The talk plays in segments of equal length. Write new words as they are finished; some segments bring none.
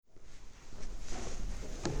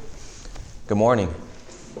Good morning.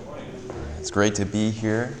 It's great to be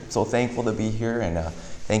here. So thankful to be here, and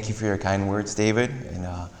thank you for your kind words, David. And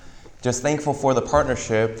just thankful for the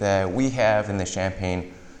partnership that we have in the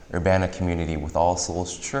Champaign-Urbana community with All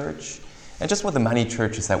Souls Church, and just with the many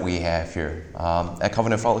churches that we have here. At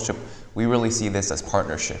Covenant Fellowship, we really see this as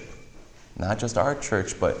partnership. Not just our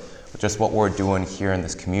church, but just what we're doing here in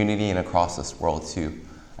this community and across this world too.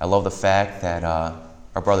 I love the fact that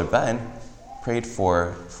our brother Ben prayed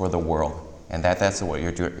for the world. And that's what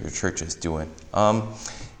your church is doing.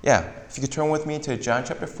 If you could turn with me to John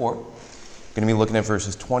chapter 4. We're going to be looking at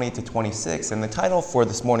verses 20 to 26. And the title for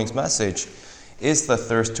this morning's message is The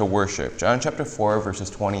Thirst to Worship. John chapter 4, verses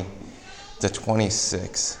 20 to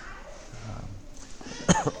 26.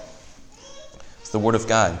 It's the Word of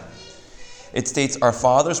God. It states, "Our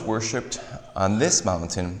fathers worshipped on this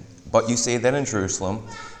mountain, but you say that in Jerusalem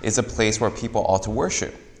is a place where people ought to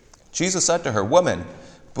worship." Jesus said to her, "Woman,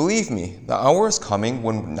 believe me, the hour is coming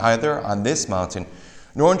when neither on this mountain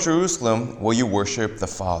nor in Jerusalem will you worship the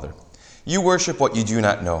Father. You worship what you do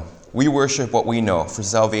not know. We worship what we know, for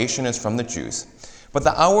salvation is from the Jews. But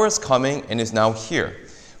the hour is coming and is now here,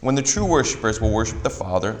 when the true worshipers will worship the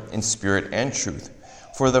Father in spirit and truth.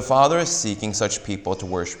 For the Father is seeking such people to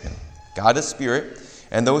worship him. God is spirit,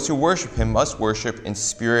 and those who worship him must worship in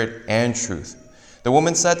spirit and truth." The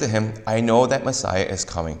woman said to him, "I know that Messiah is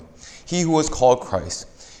coming, he who is called Christ.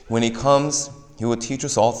 When he comes, he will teach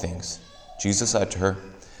us all things." Jesus said to her,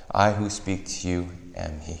 "I who speak to you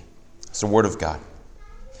am he." It's the Word of God.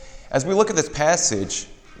 As we look at this passage,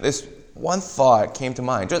 this one thought came to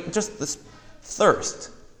mind, just this thirst,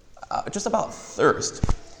 just about thirst.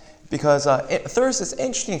 Because thirst is an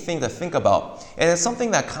interesting thing to think about, and it's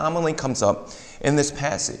something that commonly comes up in this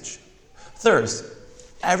passage. Thirst.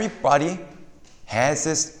 Everybody has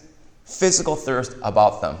this physical thirst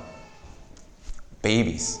about them.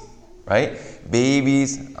 Babies, right?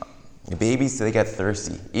 Babies, they get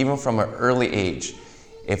thirsty, even from an early age.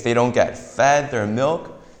 If they don't get fed their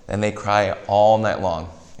milk, then they cry all night long.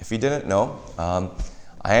 If you didn't know,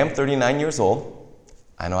 I am 39 years old.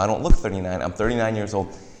 I know I don't look 39. I'm 39 years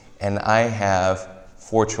old, and I have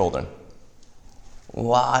 4 children.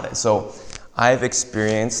 So I've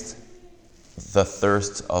experienced the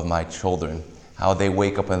thirst of my children, how they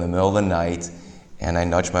wake up in the middle of the night, and I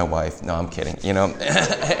nudge my wife. No, I'm kidding,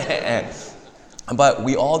 But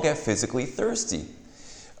we all get physically thirsty.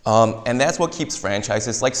 And that's what keeps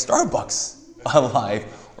franchises like Starbucks alive,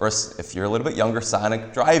 or if you're a little bit younger,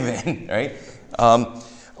 Sonic Drive-In, right?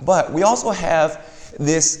 But we also have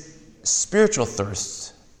this spiritual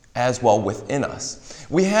thirst as well within us.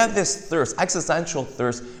 We have this thirst, existential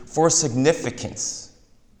thirst for significance.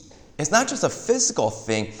 It's not just a physical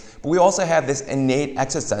thing, but we also have this innate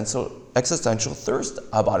existential thirst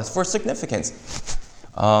about us for significance.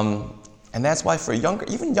 And that's why for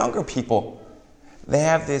even younger people, they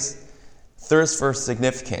have this thirst for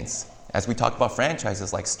significance. As we talk about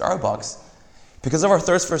franchises like Starbucks, because of our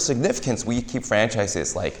thirst for significance, we keep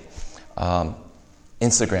franchises like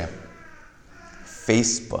Instagram,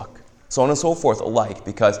 Facebook, so on and so forth alike,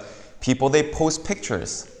 because people, they post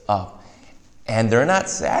pictures up, and they're not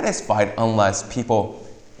satisfied unless people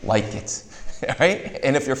like it, right?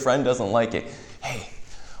 And if your friend doesn't like it, hey,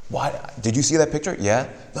 did you see that picture? Yeah?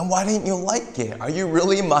 Then why didn't you like it? Are you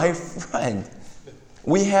really my friend?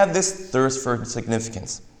 We have this thirst for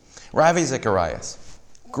significance. Ravi Zacharias,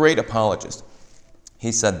 great apologist,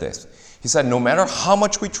 he said this. He said, "No matter how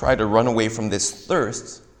much we try to run away from this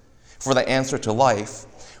thirst for the answer to life,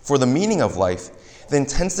 for the meaning of life, the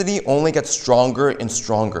intensity only gets stronger and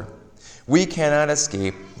stronger. We cannot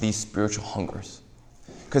escape these spiritual hungers,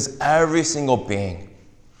 because every single being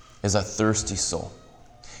is a thirsty soul."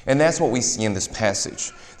 And that's what we see in this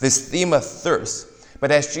passage, this theme of thirst.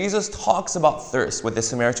 But as Jesus talks about thirst with the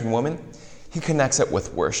Samaritan woman, he connects it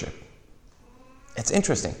with worship. It's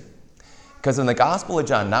interesting, because in the Gospel of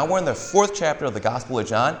John, now we're in the 4th chapter of the Gospel of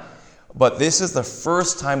John, but this is the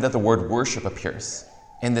first time that the word worship appears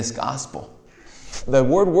in this Gospel. The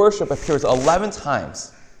word worship appears 11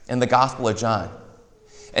 times in the Gospel of John.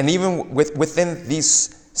 And even within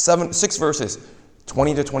these 6 verses,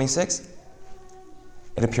 20 to 26,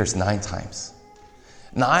 it appears 9 times.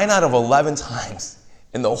 9 out of 11 times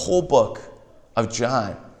in the whole book of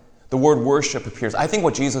John, the word worship appears. I think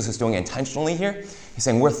what Jesus is doing intentionally here, he's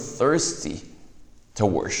saying we're thirsty to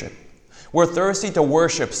worship. We're thirsty to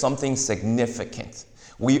worship something significant.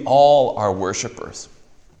 We all are worshipers.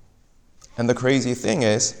 And the crazy thing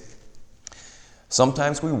is,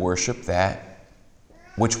 sometimes we worship that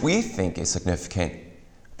which we think is significant,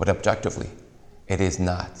 but objectively, it is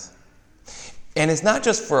not. And it's not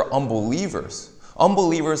just for unbelievers.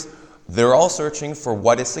 Unbelievers, They're all searching for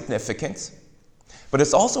what is significant, but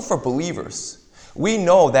it's also for believers. We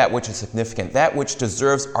know that which is significant, that which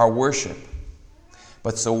deserves our worship.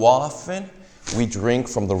 But so often, we drink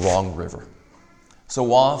from the wrong river.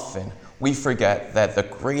 So often, we forget that the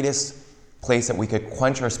greatest place that we could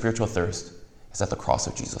quench our spiritual thirst is at the cross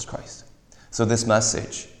of Jesus Christ. So this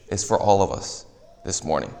message is for all of us this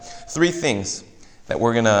morning. 3 things that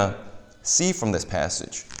we're going to see from this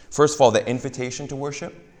passage. First of all, the invitation to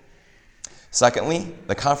worship. Secondly,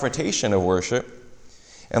 the confrontation of worship.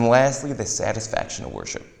 And lastly, the satisfaction of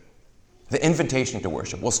worship. The invitation to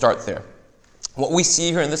worship. We'll start there. What we see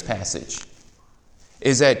here in this passage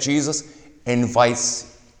is that Jesus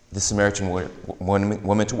invites the Samaritan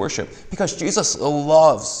woman to worship because Jesus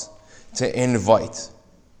loves to invite.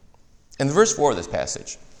 In verse 4 of this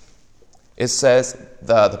passage, it says,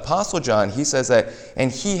 the Apostle John, he says that,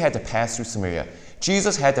 and he had to pass through Samaria.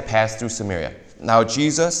 Jesus had to pass through Samaria. Now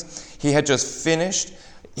Jesus, he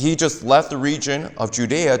just left the region of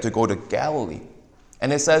Judea to go to Galilee.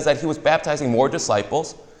 And it says that he was baptizing more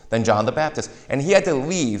disciples than John the Baptist. And he had to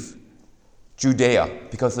leave Judea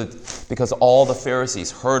because all the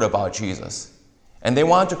Pharisees heard about Jesus. And they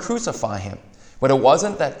wanted to crucify him. But it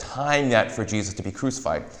wasn't that time yet for Jesus to be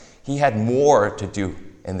crucified. He had more to do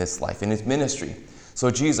in this life, in his ministry. So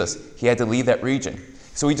Jesus, he had to leave that region.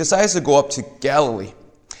 So he decides to go up to Galilee.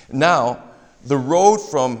 Now, the road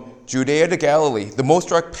from Judea to Galilee, the most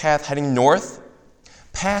direct path heading north,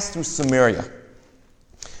 passed through Samaria.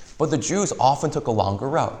 But the Jews often took a longer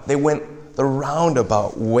route. They went the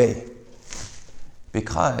roundabout way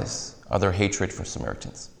because of their hatred for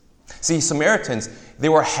Samaritans. See, Samaritans, they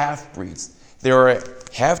were half-breeds. They were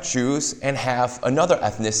half Jews and half another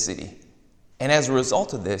ethnicity. And as a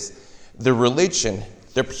result of this, their religion,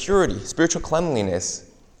 their purity, spiritual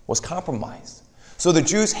cleanliness was compromised. So the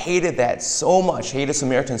Jews hated that so much, hated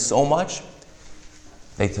Samaritans so much,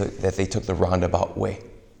 that they took the roundabout way.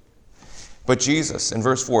 But Jesus, in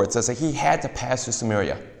verse 4, it says that he had to pass through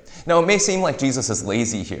Samaria. Now, it may seem like Jesus is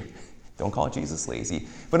lazy here. Don't call Jesus lazy.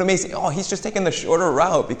 But it may seem, he's just taking the shorter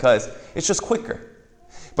route because it's just quicker.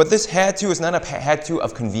 But this had to is not a had to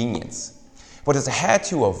of convenience, but it's a had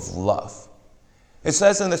to of love. It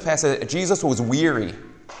says in this passage that Jesus was weary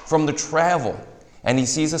from the travel, and he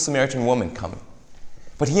sees a Samaritan woman coming.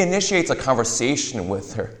 But he initiates a conversation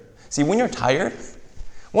with her. See, when you're tired,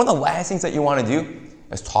 one of the last things that you want to do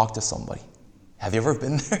is talk to somebody. Have you ever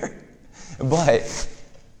been there? But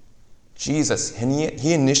Jesus,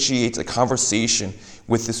 he initiates a conversation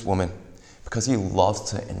with this woman because he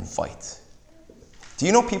loves to invite. Do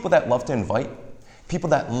you know people that love to invite? People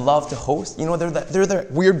that love to host? You know, they're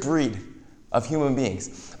that weird breed of human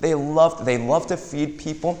beings. They love to feed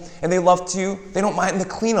people, and they don't mind the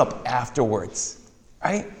cleanup afterwards.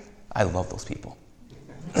 Right? I love those people.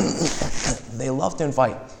 They love to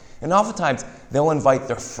invite. And oftentimes, they'll invite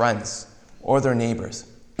their friends or their neighbors,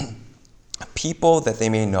 people that they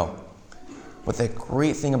may know. But the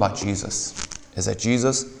great thing about Jesus is that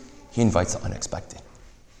Jesus, he invites the unexpected.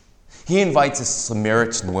 He invites a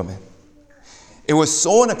Samaritan woman. It was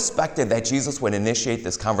so unexpected that Jesus would initiate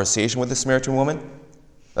this conversation with the Samaritan woman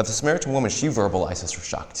that the Samaritan woman, she verbalizes her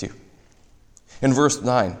shock too. In verse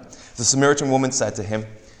 9, the Samaritan woman said to him,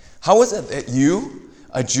 "How is it that you,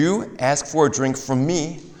 a Jew, ask for a drink from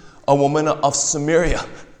me, a woman of Samaria?"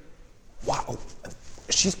 Wow,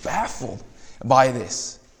 she's baffled by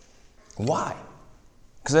this. Why?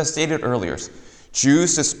 Because as stated earlier,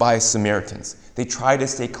 Jews despise Samaritans. They try to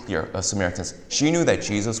stay clear of Samaritans. She knew that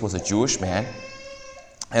Jesus was a Jewish man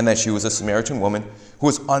and that she was a Samaritan woman who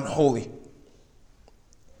was unholy.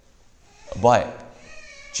 But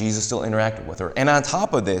Jesus still interacted with her. And on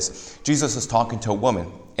top of this, Jesus is talking to a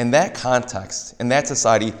woman. In that context, in that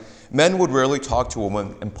society, men would rarely talk to a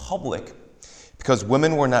woman in public because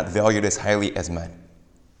women were not valued as highly as men.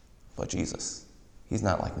 But Jesus, he's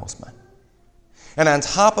not like most men. And on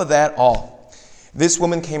top of that all, this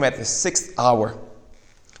woman came at the 6th hour,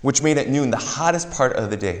 which made it noon, the hottest part of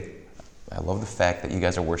the day. I love the fact that you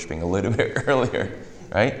guys are worshiping a little bit earlier,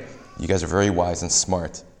 right? You guys are very wise and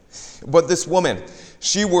smart. But this woman,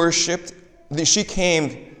 she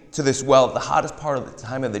came to this well at the hottest part of the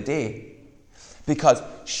time of the day because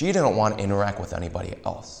she didn't want to interact with anybody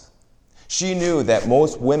else. She knew that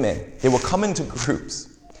most women, they would come in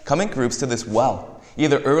groups to this well,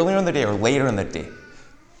 either earlier in the day or later in the day,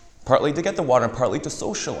 partly to get the water and partly to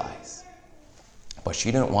socialize. But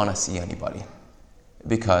she didn't want to see anybody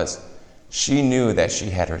because she knew that she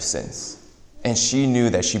had her sins and she knew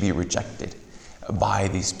that she'd be rejected by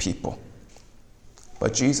these people.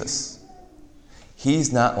 But Jesus,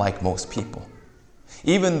 he's not like most people.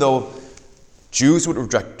 Even though Jews would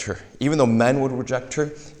reject her, even though men would reject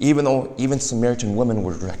her, even though even Samaritan women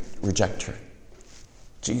would reject her.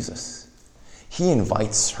 Jesus, he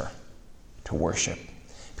invites her to worship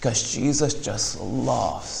because Jesus just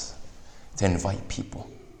loves to invite people,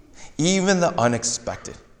 even the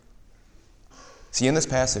unexpected. See, in this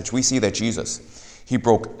passage, we see that Jesus, he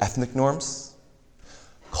broke ethnic norms,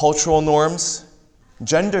 cultural norms,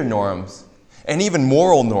 gender norms, and even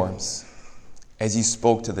moral norms as he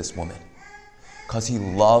spoke to this woman, because he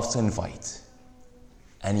loves to invite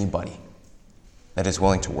anybody that is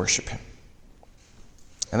willing to worship him.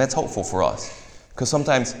 And that's helpful for us, because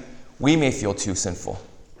sometimes we may feel too sinful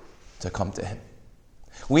to come to him.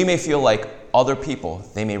 We may feel like other people,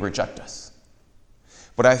 they may reject us.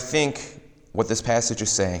 But I think what this passage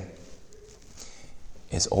is saying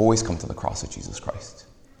is always come to the cross of Jesus Christ.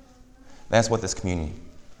 That's what this communion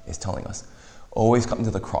is telling us. Always come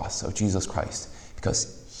to the cross of Jesus Christ,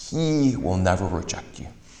 because he will never reject you.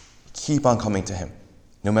 Keep on coming to him.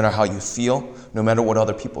 No matter how you feel, no matter what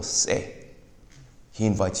other people say, he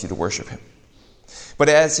invites you to worship him. But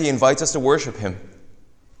as he invites us to worship him,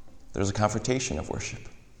 there's a confrontation of worship.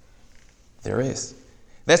 There is.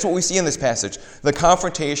 That's what we see in this passage, the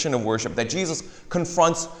confrontation of worship, that Jesus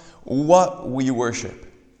confronts what we worship.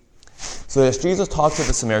 So as Jesus talks to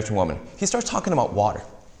the Samaritan woman, he starts talking about water,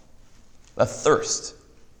 a thirst.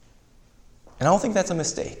 And I don't think that's a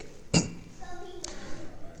mistake.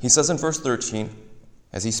 He says in verse 13,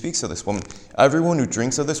 as he speaks to this woman, everyone who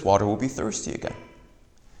drinks of this water will be thirsty again.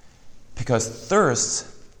 Because thirst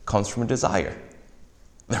comes from a desire.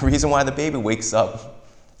 The reason why the baby wakes up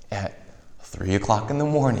at 3 o'clock in the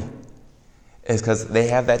morning is because they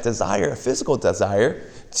have that desire, a physical desire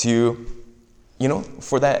to,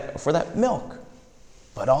 for that milk.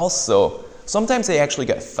 But also, sometimes they actually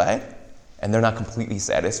get fed and they're not completely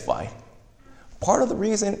satisfied. Part of the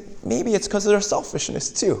reason, maybe it's because of their selfishness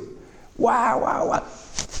too. Wow.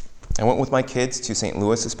 I went with my kids to St.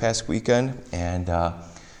 Louis this past weekend, and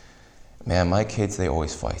my kids, they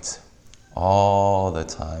always fight. All the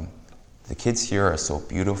time. The kids here are so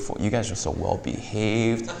beautiful. You guys are so well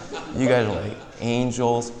behaved. You guys are like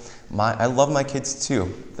angels. I love my kids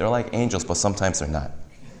too. They're like angels, but sometimes they're not.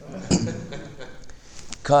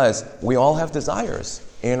 Because we all have desires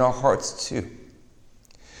in our hearts too.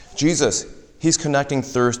 Jesus, he's connecting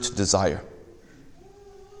thirst to desire.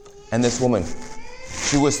 And this woman,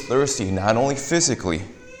 she was thirsty not only physically,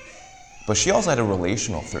 but she also had a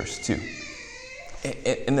relational thirst too.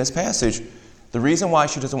 In this passage, the reason why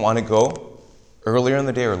she doesn't want to go earlier in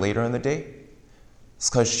the day or later in the day is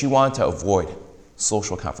because she wanted to avoid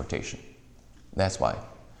social confrontation. That's why.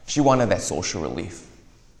 She wanted that social relief.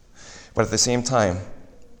 But at the same time,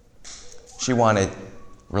 she wanted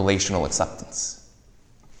relational acceptance.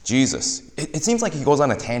 Jesus, it seems like he goes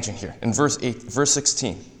on a tangent here in verse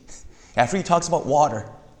 16. After he talks about water,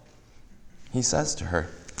 he says to her,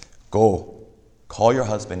 "Go, call your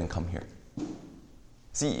husband and come here."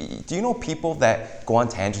 See, do you know people that go on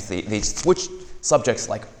tangents, they switch subjects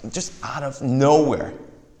like just out of nowhere,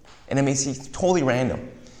 and it may seem totally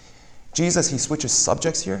random. Jesus, he switches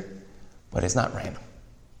subjects here, but it's not random,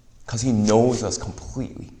 because he knows us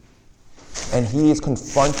completely. And he is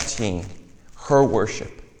confronting her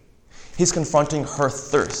worship. He's confronting her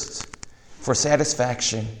thirst for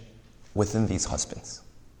satisfaction within these husbands.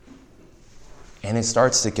 And it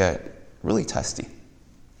starts to get really testy.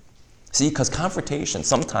 See, because confrontation,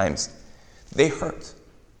 sometimes, they hurt.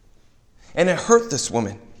 And it hurt this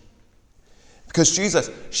woman. Because Jesus,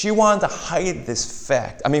 she wanted to hide this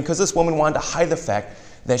fact. Because this woman wanted to hide the fact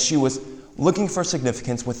that she was looking for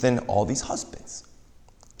significance within all these husbands.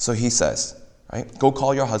 So he says, right, "Go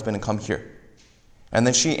call your husband and come here." And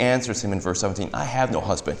then she answers him in verse 17, "I have no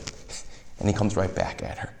husband." And he comes right back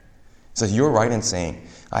at her. He says, "You're right in saying,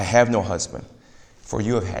 I have no husband, for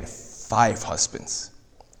you have had 5 husbands.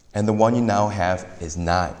 And the one you now have is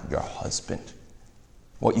not your husband.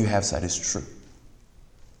 What you have said is true."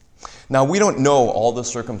 Now, we don't know all the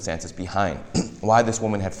circumstances behind why this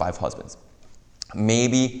woman had 5 husbands.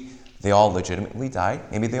 Maybe they all legitimately died.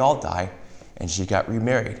 Maybe they all died and she got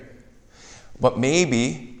remarried. But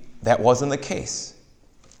maybe that wasn't the case.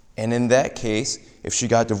 And in that case, if she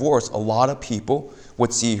got divorced, a lot of people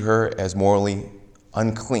would see her as morally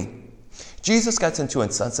unclean. Jesus gets into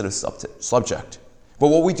a sensitive subject. But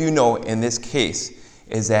what we do know in this case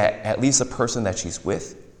is that at least the person that she's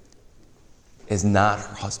with is not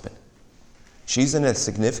her husband. She's in a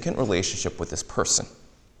significant relationship with this person.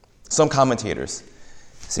 Some commentators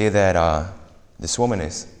say that this woman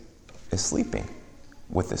is sleeping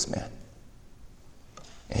with this man.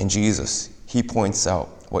 And Jesus, he points out,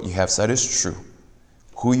 what you have said is true.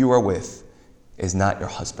 Who you are with is not your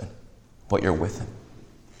husband, but you're with him.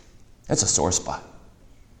 That's a sore spot.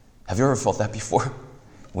 Have you ever felt that before?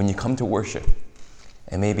 When you come to worship,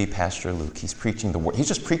 and maybe Pastor Luke, he's preaching the word. He's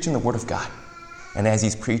just preaching the word of God. And as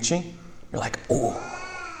he's preaching, you're like, oh,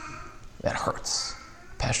 that hurts.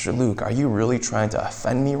 Pastor Luke, are you really trying to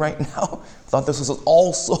offend me right now? I thought this was an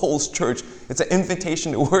All Souls church. It's an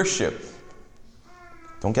invitation to worship.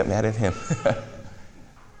 Don't get mad at him.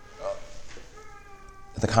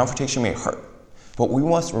 The confrontation may hurt, but we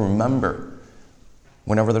must remember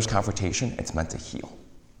whenever there's confrontation, it's meant to heal.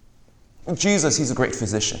 Jesus, he's a great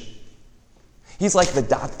physician. He's like a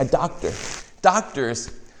doctor.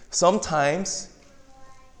 Doctors, sometimes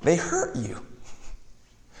they hurt you.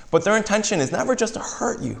 But their intention is never just to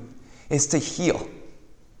hurt you, it's to heal.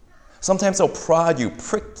 Sometimes they'll prod you,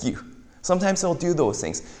 prick you. Sometimes they'll do those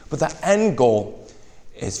things. But the end goal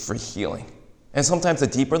is for healing. And sometimes the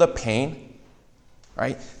deeper the pain,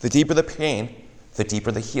 right? The deeper the pain, the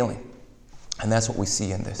deeper the healing. And that's what we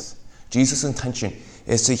see in this. Jesus' intention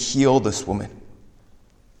is to heal this woman.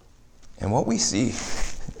 And what we see,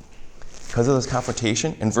 because of this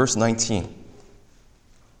confrontation, in verse 19,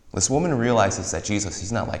 this woman realizes that Jesus,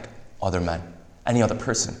 he's not like other men, any other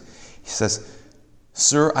person. He says,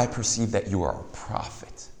 "Sir, I perceive that you are a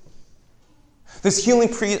prophet." This healing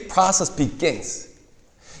process begins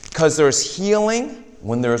because there's healing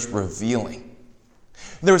when there's revealing.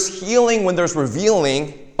 There's healing when there's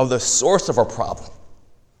revealing of the source of our problem.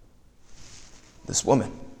 This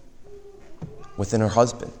woman, within her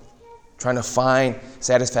husband, trying to find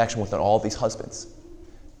satisfaction within all these husbands.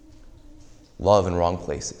 Love in wrong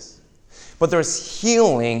places. But there's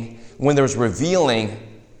healing when there's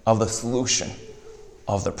revealing of the solution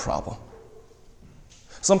of the problem.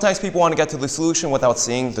 Sometimes people want to get to the solution without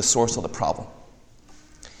seeing the source of the problem.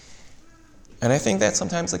 And I think that's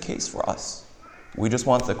sometimes the case for us. We just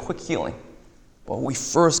want the quick healing. But we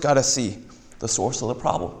first got to see the source of the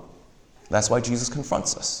problem. That's why Jesus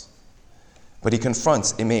confronts us. But he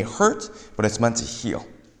confronts, it may hurt, but it's meant to heal.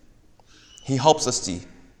 He helps us see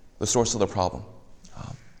the source of the problem.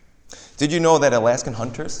 Did you know that Alaskan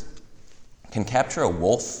hunters can capture a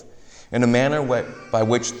wolf in a manner by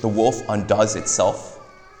which the wolf undoes itself?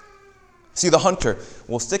 See, the hunter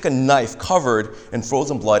will stick a knife covered in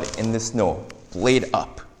frozen blood in the snow, blade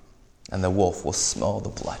up, and the wolf will smell the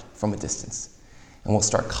blood from a distance and will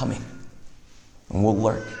start coming, and we'll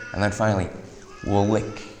lurk, and then finally we'll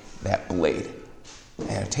lick that blade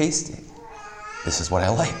and taste it. This is what I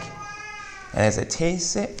like. And as it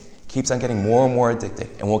tastes it, keeps on getting more and more addicted,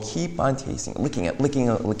 and we'll keep on tasting, licking it.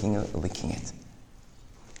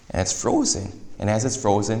 And it's frozen, and as it's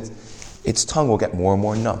frozen, its tongue will get more and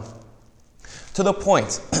more numb, to the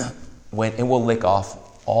point when it will lick off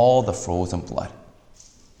all the frozen blood.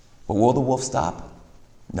 But will the wolf stop?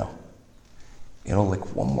 No. It'll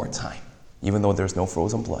lick one more time, even though there's no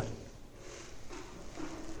frozen blood.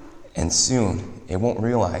 And soon, it won't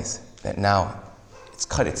realize that now it's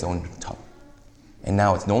cut its own tongue. And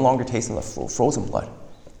now it's no longer tasting the frozen blood,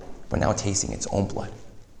 but now tasting its own blood.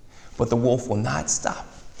 But the wolf will not stop,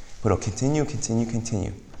 but it'll continue,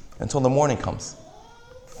 until the morning comes.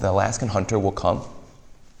 The Alaskan hunter will come,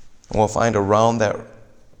 and will find around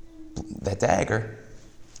that dagger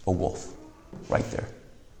a wolf, right there,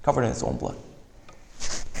 covered in its own blood.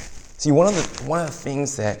 See, one of the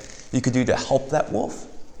things that you could do to help that wolf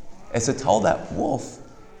is to tell that wolf,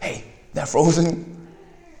 hey, that frozen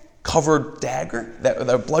covered dagger,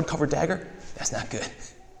 that blood-covered dagger, that's not good.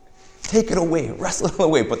 Take it away, wrestle it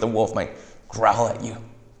away, but the wolf might growl at you,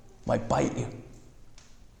 might bite you.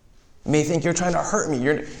 You may think you're trying to hurt me,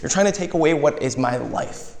 you're trying to take away what is my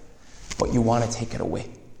life, but you want to take it away.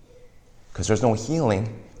 Because there's no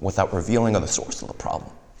healing without revealing of the source of the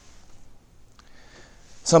problem.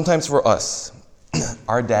 Sometimes for us,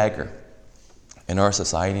 our dagger in our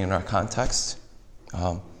society, in our context,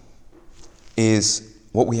 is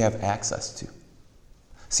what we have access to.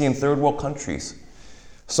 See, in third world countries,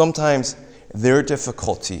 sometimes their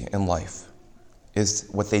difficulty in life is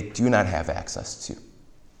what they do not have access to.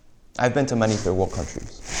 I've been to many third world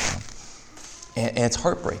countries, and it's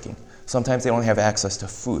heartbreaking. Sometimes they don't have access to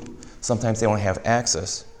food. Sometimes they don't have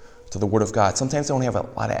access to the Word of God. Sometimes they don't have a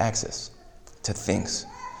lot of access to things.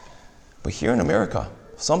 But here in America,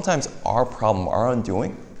 sometimes our problem, our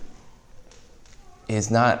undoing,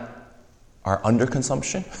 is not our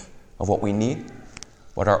underconsumption of what we need,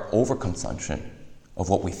 but our overconsumption of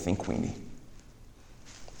what we think we need.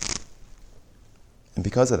 And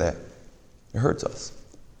because of that, it hurts us.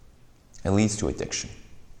 It leads to addiction.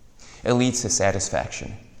 It leads to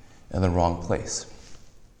satisfaction in the wrong place.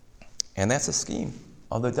 And that's a scheme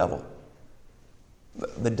of the devil.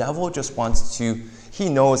 The devil just wants to, he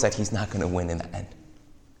knows that he's not going to win in the end.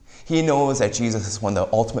 He knows that Jesus has won the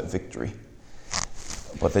ultimate victory.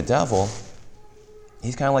 But the devil,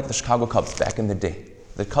 he's kind of like the Chicago Cubs back in the day.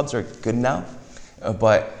 The Cubs are good now,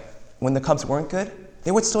 but when the Cubs weren't good,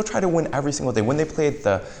 they would still try to win every single day. When they played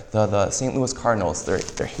the St. Louis Cardinals,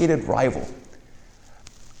 their hated rival,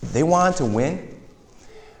 they wanted to win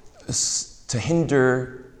to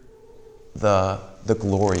hinder the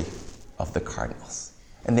glory of the Cardinals.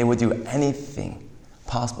 And they would do anything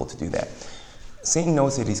possible to do that. Satan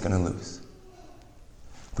knows that he's going to lose.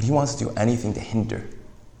 But he wants to do anything to hinder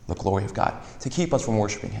the glory of God, to keep us from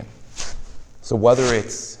worshiping him. So whether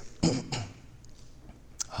it's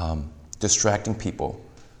distracting people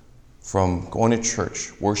from going to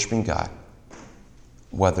church, worshiping God,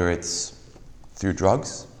 whether it's through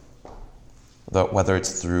drugs, whether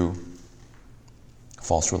it's through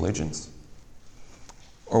false religions,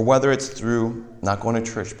 or whether it's through not going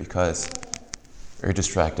to church because you're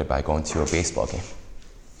distracted by going to a baseball game.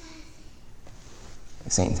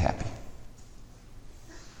 Satan's happy.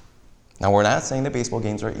 Now, we're not saying that baseball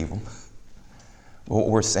games are evil. But what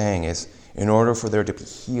we're saying is, in order for there to be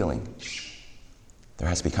healing, there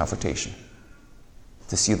has to be confrontation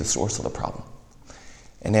to see the source of the problem.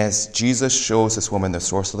 And as Jesus shows this woman the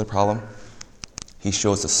source of the problem, he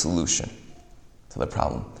shows the solution to the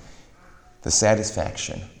problem, the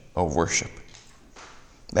satisfaction of worship.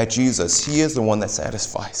 That Jesus, he is the one that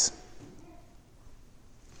satisfies.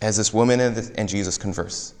 As this woman and Jesus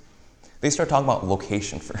converse, they start talking about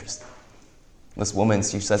location first. This woman,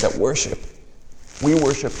 she says that worship, we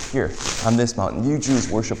worship here on this mountain. You Jews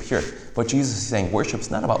worship here. But Jesus is saying worship's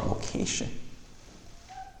not about location.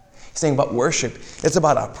 He's saying about worship, it's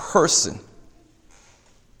about a person.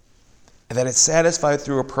 And that it's satisfied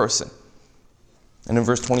through a person. And in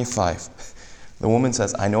verse 25, the woman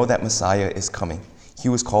says, I know that Messiah is coming. He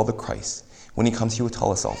was called the Christ. When he comes, he will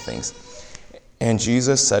tell us all things. And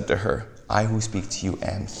Jesus said to her, I who speak to you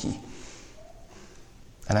am he.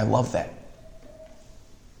 And I love that.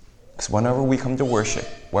 Because whenever we come to worship,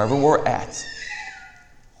 wherever we're at,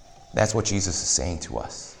 that's what Jesus is saying to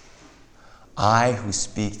us. I who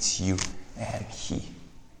speak to you am he.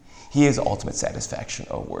 He is the ultimate satisfaction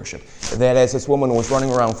of worship. That as this woman was running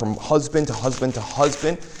around from husband to husband to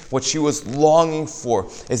husband, what she was longing for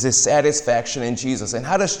is this satisfaction in Jesus. And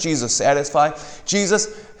how does Jesus satisfy?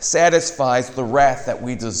 Jesus satisfies the wrath that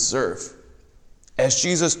we deserve. As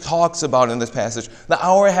Jesus talks about in this passage, the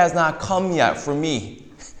hour has not come yet for me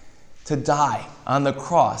to die on the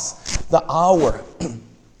cross. The hour,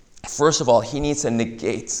 first of all, he needs to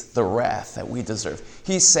negate the wrath that we deserve.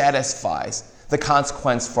 He satisfies the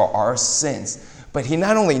consequence for our sins. But he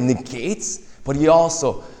not only negates, but he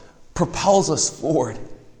also propels us forward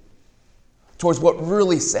towards what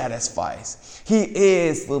really satisfies. He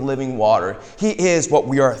is the living water. He is what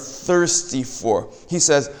we are thirsty for. He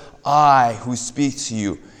says, I who speak to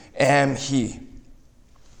you am he.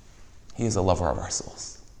 He is the lover of our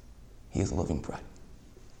souls. He is the living bread.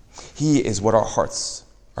 He is what our hearts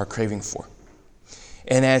are craving for.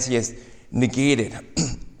 And as he has negated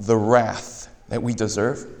the wrath that we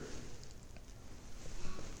deserve,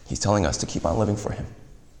 he's telling us to keep on living for him.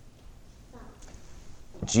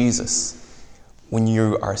 Jesus, when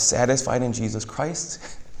you are satisfied in Jesus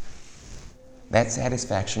Christ, that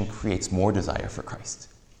satisfaction creates more desire for Christ.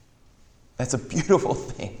 That's a beautiful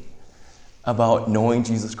thing about knowing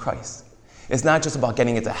Jesus Christ. It's not just about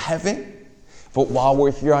getting into heaven, but while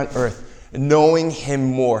we're here on earth, knowing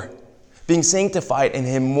him more, being sanctified in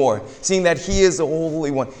him more, seeing that he is the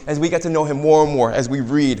Holy One, as we get to know him more and more, as we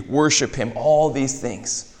read, worship him, all these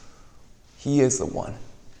things. He is the one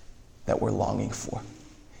that we're longing for.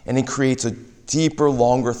 And it creates a deeper,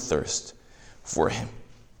 longer thirst for him.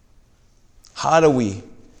 How do we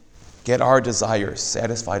get our desires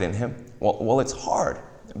satisfied in him? Well, it's hard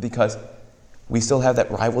because we still have that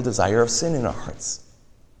rival desire of sin in our hearts.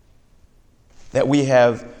 That we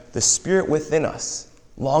have the Spirit within us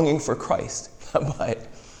longing for Christ, but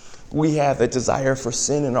we have a desire for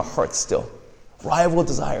sin in our hearts still. Rival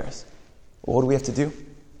desires. What do we have to do?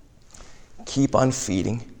 Keep on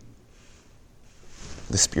feeding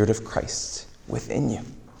the Spirit of Christ within you.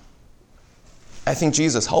 I think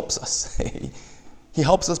Jesus helps us. He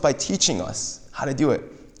helps us by teaching us how to do it.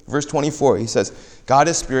 Verse 24, he says, God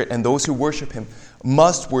is spirit, and those who worship him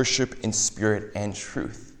must worship in spirit and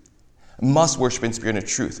truth. Must worship in spirit and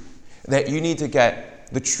truth. That you need to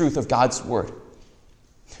get the truth of God's word.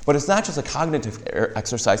 But it's not just a cognitive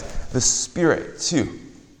exercise, the spirit too.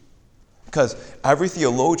 Because every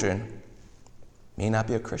theologian may not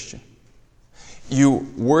be a Christian.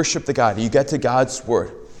 You worship the God, you get to God's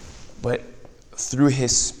word, but through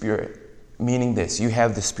his Spirit, meaning this, you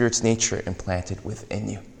have the Spirit's nature implanted within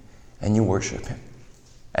you, and you worship him.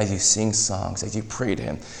 As you sing songs, as you pray to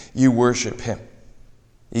him, you worship him.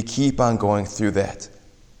 You keep on going through that.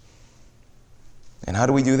 And how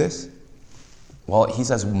do we do this? Well, he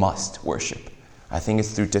says must worship. I think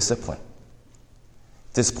it's through discipline.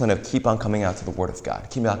 Discipline of keep on coming out to the Word of God.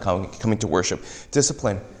 Keep on coming to worship.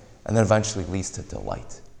 Discipline, and then eventually leads to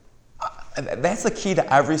delight. That's the key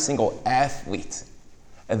to every single athlete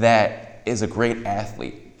that is a great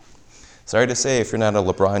athlete. Sorry to say, if you're not a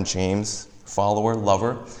LeBron James follower,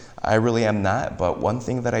 lover, I really am not. But one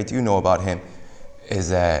thing that I do know about him is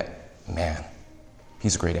that, man,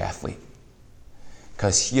 he's a great athlete.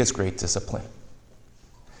 Because he has great discipline.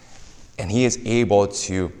 And he is able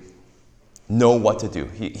to know what to do.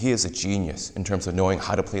 He is a genius in terms of knowing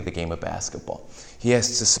how to play the game of basketball. He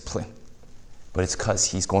has discipline. But it's because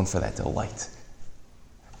he's going for that delight.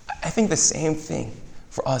 I think the same thing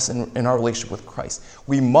for us in our relationship with Christ.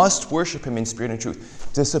 We must worship him in spirit and truth.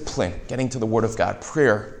 Discipline, getting to the Word of God,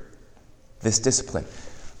 prayer, this discipline.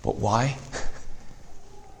 But why?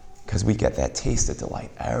 Because we get that taste of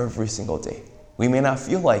delight every single day. We may not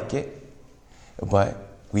feel like it, but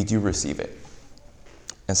we do receive it.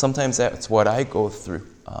 And sometimes that's what I go through.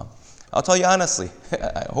 I'll tell you honestly,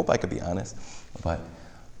 I hope I could be honest, but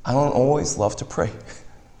I don't always love to pray.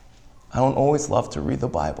 I don't always love to read the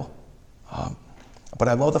Bible. But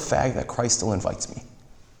I love the fact that Christ still invites me.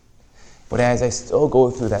 But as I still go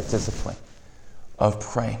through that discipline of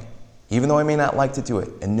praying, even though I may not like to do it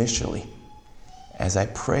initially, as I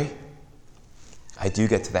pray, I do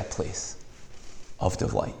get to that place of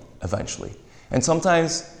delight eventually. And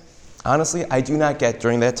sometimes, honestly, I do not get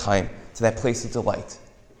during that time to that place of delight.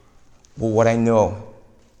 But what I know,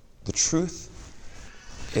 the truth,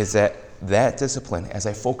 is that discipline, as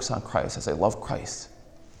I focus on Christ, as I love Christ,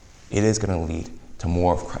 it is going to lead to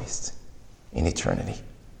more of Christ in eternity.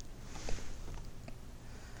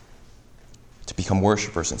 To become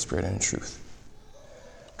worshipers in spirit and in truth.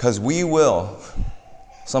 Because we will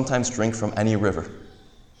sometimes drink from any river,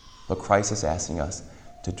 but Christ is asking us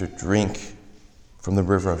to drink from the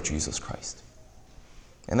river of Jesus Christ.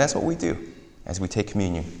 And that's what we do as we take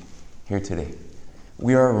communion here today.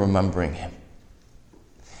 We are remembering him.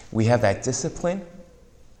 We have that discipline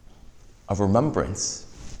of remembrance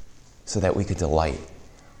so that we could delight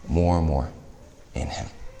more and more in him.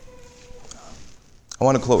 I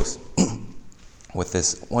want to close with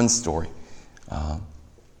this one story. I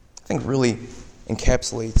think really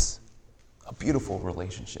encapsulates a beautiful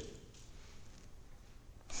relationship.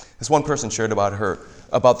 This one person shared about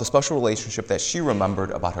the special relationship that she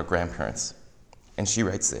remembered about her grandparents. And she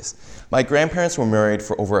writes this: "My grandparents were married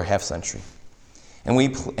for over a half century.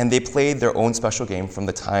 And they played their own special game from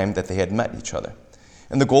the time that they had met each other.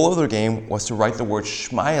 And the goal of their game was to write the word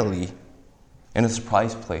Schmiley in a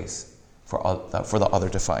surprise place for the other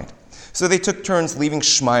to find. So they took turns leaving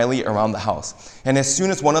Schmiley around the house. And as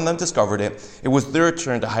soon as one of them discovered it, it was their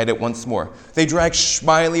turn to hide it once more. They dragged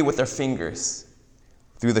Schmiley with their fingers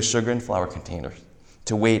through the sugar and flour containers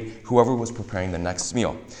to wait whoever was preparing the next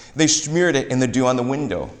meal. They smeared it in the dew on the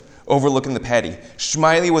window, overlooking the patty.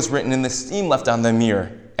 Schmiley was written in the steam left on the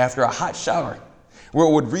mirror after a hot shower, where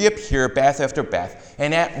it would reappear bath after bath.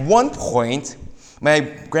 And at one point, my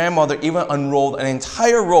grandmother even unrolled an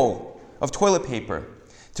entire roll of toilet paper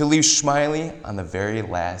to leave Schmiley on the very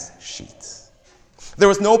last sheet. There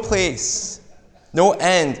was no place, no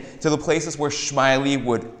end to the places where Schmiley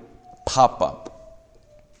would pop up.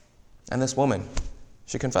 And this woman,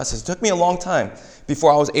 she confesses, it took me a long time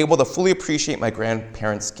before I was able to fully appreciate my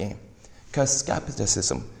grandparents' game, because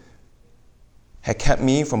skepticism had kept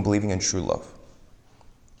me from believing in true love,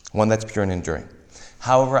 one that's pure and enduring.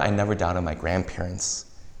 However, I never doubted my grandparents'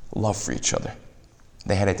 love for each other.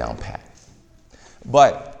 They had it down pat.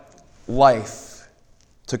 But life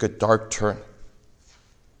took a dark turn.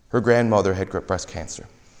 Her grandmother had breast cancer.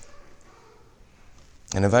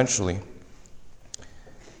 And eventually,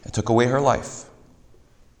 it took away her life.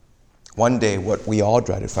 One day, what we all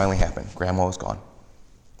dreaded finally happened. Grandma was gone.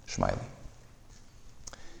 Schmiley.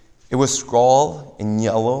 It was scrawled in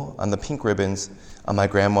yellow on the pink ribbons on my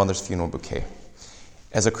grandmother's funeral bouquet.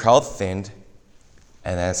 As the crowd thinned,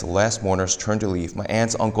 and as the last mourners turned to leave, my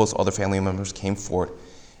aunts, uncles, other family members came forward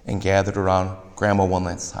and gathered around Grandma one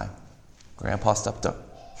last time. Grandpa stepped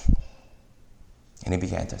up, and he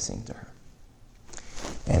began to sing to her.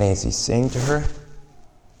 And as he sang to her,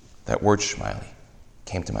 that word Schmiley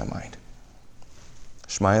came to my mind.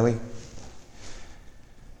 Schmiley,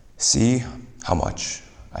 see how much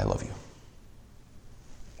I love you.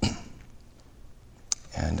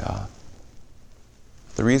 And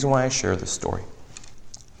The reason why I share this story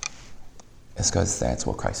is because that's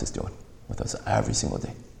what Christ is doing with us every single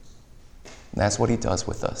day. And that's what he does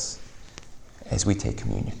with us as we take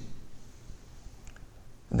communion.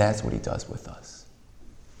 That's what he does with us.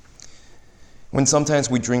 When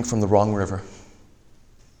sometimes we drink from the wrong river,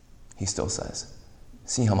 he still says,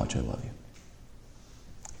 see how much I love you.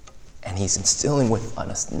 And he's instilling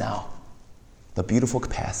within us now the beautiful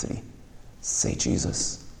capacity to say,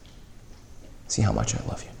 Jesus, see how much I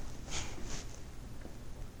love you.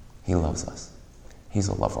 He loves us. He's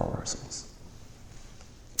the lover of our souls.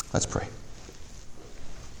 Let's pray.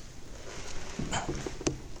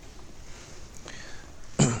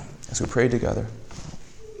 As we pray together,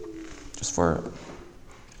 just for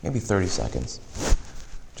maybe 30 seconds,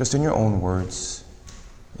 just in your own words,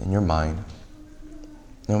 in your mind,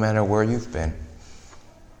 no matter where you've been,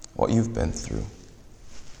 what you've been through,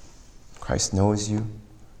 Christ knows you.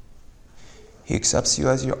 He accepts you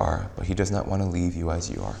as you are, but he does not want to leave you as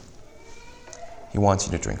you are. He wants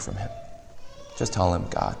you to drink from him. Just tell him,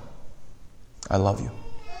 God, I love you.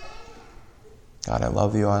 God, I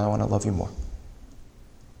love you, and I want to love you more.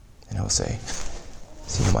 And he'll say,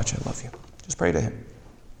 see how much I love you. Just pray to him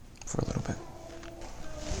for a little bit.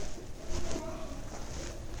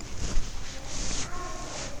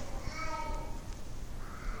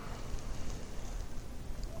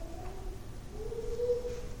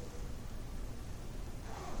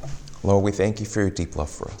 Lord, we thank you for your deep love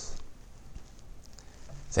for us.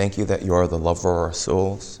 Thank you that you are the lover of our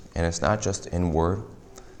souls, and it's not just in word,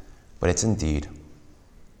 but it's in deed.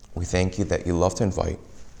 We thank you that you love to invite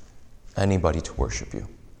anybody to worship you.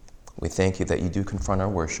 We thank you that you do confront our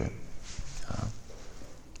worship,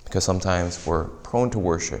 because sometimes we're prone to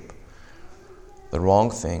worship the wrong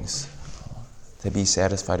things, to be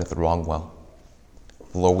satisfied at the wrong well.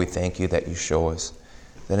 Lord, we thank you that you show us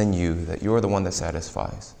that in you, that you are the one that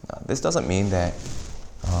satisfies. Now, this doesn't mean that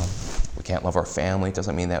we can't love our family. It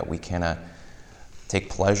doesn't mean that we cannot take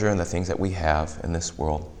pleasure in the things that we have in this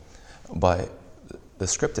world. But the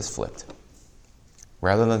script is flipped.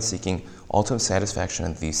 Rather than seeking ultimate satisfaction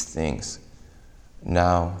in these things,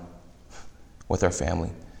 now, with our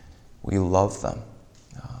family, we love them.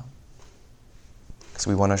 Because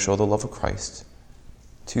we want to show the love of Christ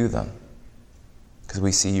to them. Because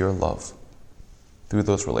we see your love through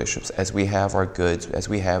those relationships. As we have our goods, as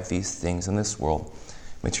we have these things in this world,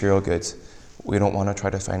 material goods, we don't want to try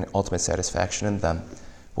to find ultimate satisfaction in them,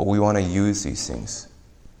 but we want to use these things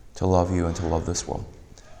to love you and to love this world.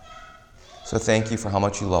 So thank you for how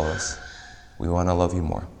much you love us. We want to love you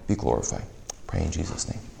more. Be glorified. Pray in Jesus'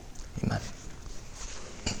 name. Amen.